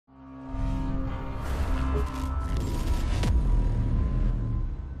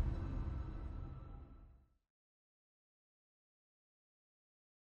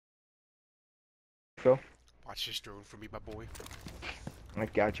Phil. Watch this drone for me, my boy. I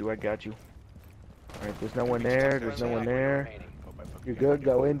got you. Alright, there's no one there. There's no one there. You're good.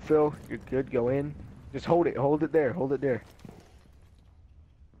 Go in, Phil. You're good. Go in. Just hold it. Hold it there. Hold it there.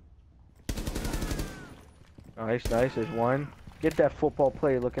 Nice. There's one. Get that football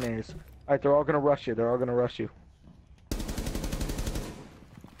player looking ass. Alright, they're all gonna rush you.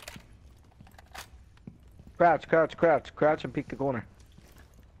 Crouch and peek the corner.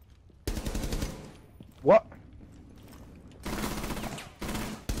 What?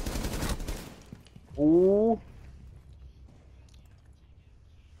 Ooh.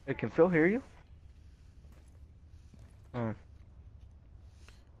 Hey, can Phil hear you? I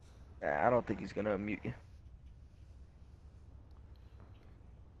don't think he's gonna unmute you.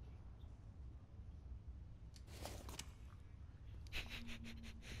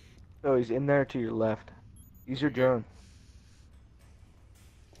 Oh, he's in there to your left. Use your drone.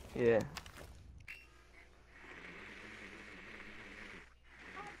 Yeah.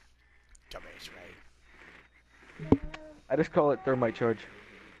 Dumbass, right? I just call it thermite charge.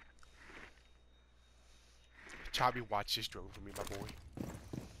 Chobby, watch this drone for me, my boy.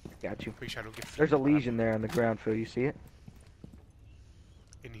 Got you. Make sure I don't get. There's a lesion there on the ground, Phil. You see it?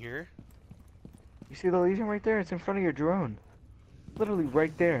 In here? You see the lesion right there? It's in front of your drone. Literally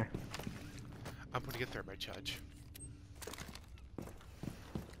right there. I'm putting a thermite charge.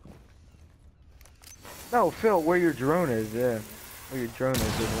 No, Phil, where your drone is, yeah. Where your drone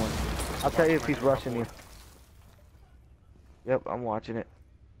is, there's one. I'll tell you if he's rushing you. Yep, I'm watching it.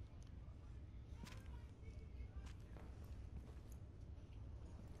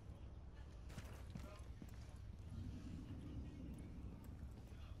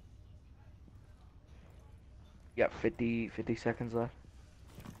 You got 50 seconds left.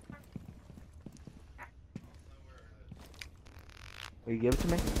 Will you give it to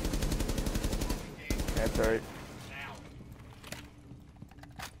me? That's alright.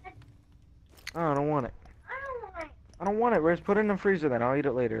 Oh, I don't want it. I don't want it. Where's put it in the freezer then? I'll eat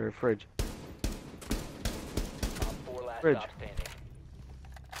it later. Or fridge. Fridge.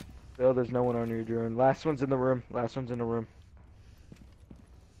 Phil, there's no one on your drone. Last one's in the room.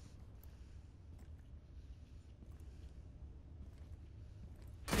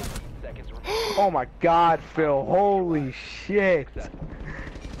 Oh my god, Phil. Holy shit.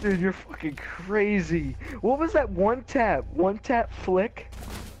 Dude, you're fucking crazy. What was that one tap? One tap flick?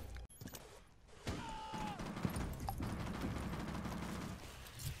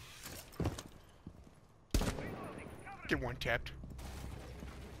 Get one tapped.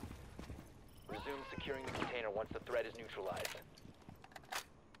 Resume securing the container once the threat is neutralized.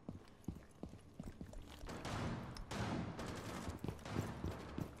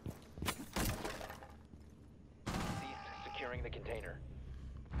 Cease securing the container.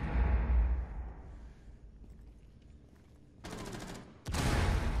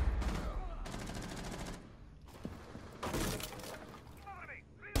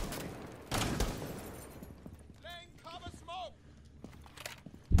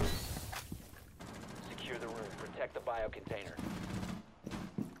 Secure the room. Protect the bio container.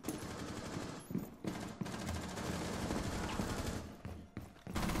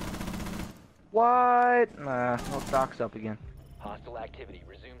 What? Nah, no stocks up again. Hostile activity.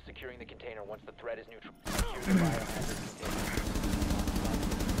 Resume securing the container once the threat is neutral. Secure the biohazard container.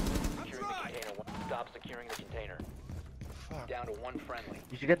 Securing the container. Stop securing the container. Fuck. Down to one friendly.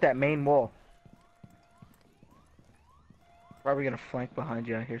 You should get that main wall. Probably gonna flank behind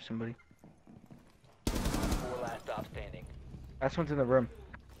you. I hear somebody. 4 last stop standing. Last one's in the room.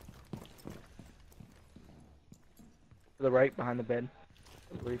 To the right, behind the bed.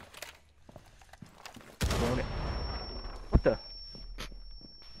 I believe. Throwing it. What the?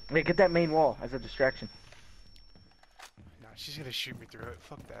 Hey, get that main wall as a distraction. Nah, she's gonna shoot me through it.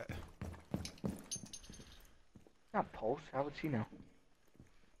 Fuck that. Not Pulse. How would she know?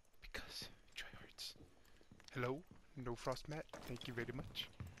 Because tryhards. Hello? No frost mat. Thank you very much.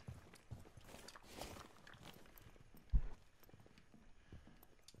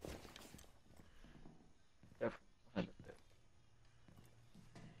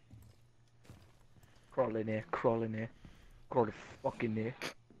 Crawl in there. Crawl in there. Crawl the fuck in there.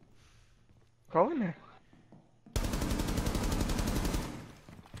 Crawl in there.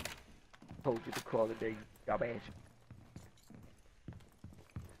 Told you to crawl in there, you dumbass.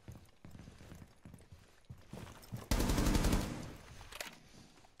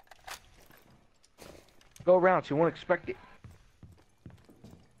 Go around, so you won't expect it.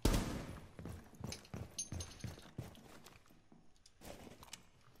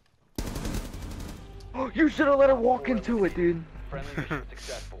 Oh, you should have let her walk into it, dude. Friendly mission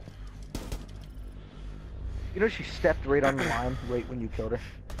successful. You know she stepped right on the line right when you killed her.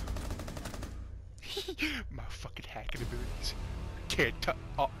 My fucking hacking abilities. Can't top.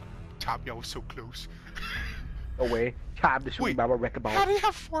 Oh, top, y'all was so close. Away. Time to shoot Wait, Baba Wrecking Ball. how do you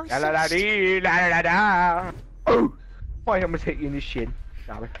have 4 La la la assists? dee, la la la da. Oh! Oh, I almost hit you in the shin.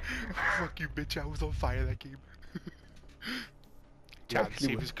 Stop it. Fuck you, bitch. I was on fire that game. Chad, actually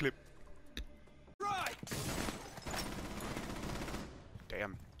save was. his clip. Right.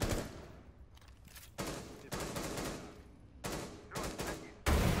 Damn.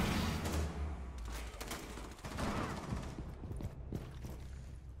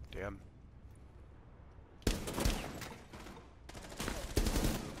 Damn.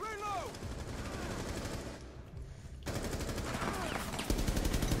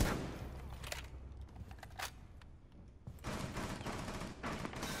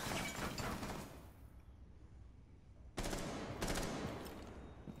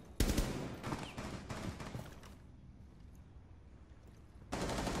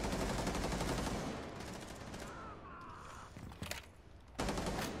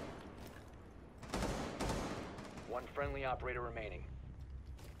 One friendly operator remaining.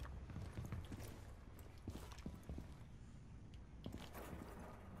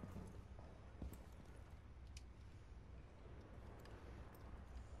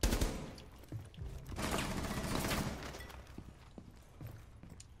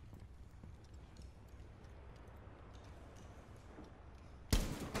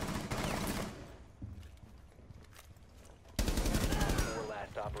 Four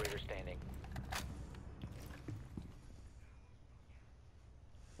last operator standing.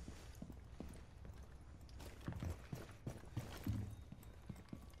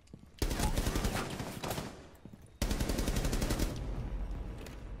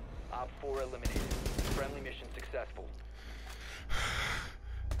 Op 4 eliminated. Friendly mission successful.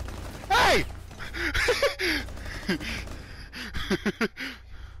 Hey!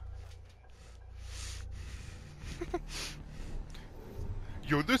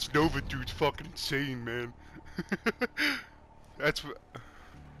 Yo, this Nova dude's fucking insane, man. That's what.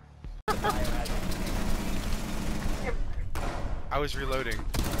 I was reloading.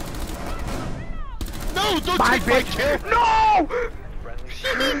 No, don't take my kill! No! Friendly.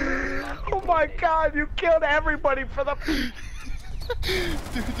 Oh my god, you killed everybody for the. Dude,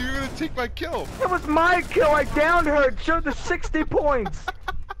 you're gonna take my kill. It was my kill, I downed her, it showed the 60 points!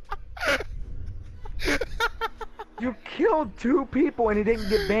 You killed 2 people and he didn't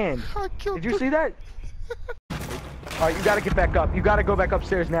get banned. I killed Did you see that? Alright, you gotta get back up. You gotta go back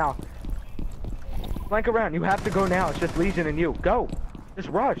upstairs now. Flank around, you have to go now. It's just Legion and you. Go! Just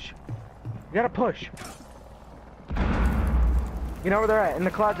rush. You gotta push. You know where they're at? In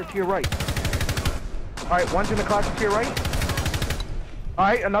the closet to your right. Alright, one's in the closet to your right.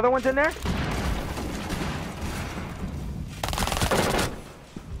 Alright, another one's in there.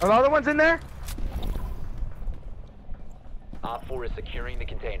 Another one's in there. Op 4 is securing the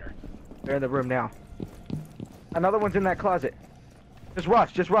container. They're in the room now. Another one's in that closet. Just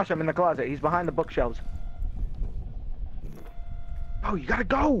rush him in the closet. He's behind the bookshelves. Oh, you gotta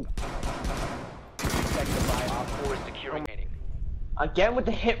go! Second by Op 4 is securing. Again with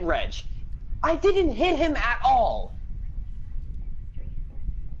the hit reg. I didn't hit him at all.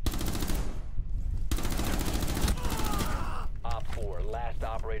 Op 4, last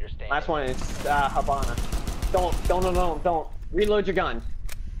operator standing. Last one is Havana. Don't. Reload your gun.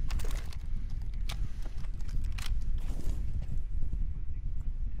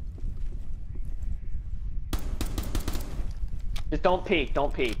 Just don't peek.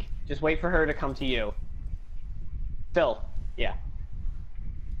 Just wait for her to come to you. Phil, yeah.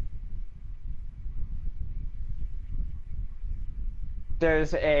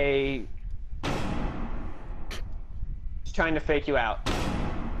 There's a... She's trying to fake you out.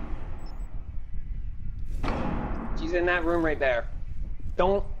 She's in that room right there.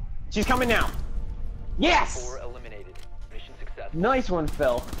 Don't... She's coming now. Yes! 4 eliminated. Mission successful. Nice one,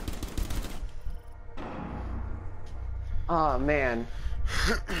 Phil. Oh, man.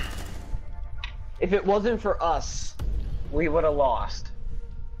 If it wasn't for us, we would have lost.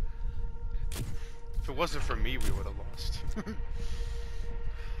 If it wasn't for me, we would have lost.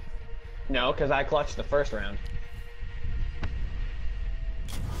 No, because I clutched the first round.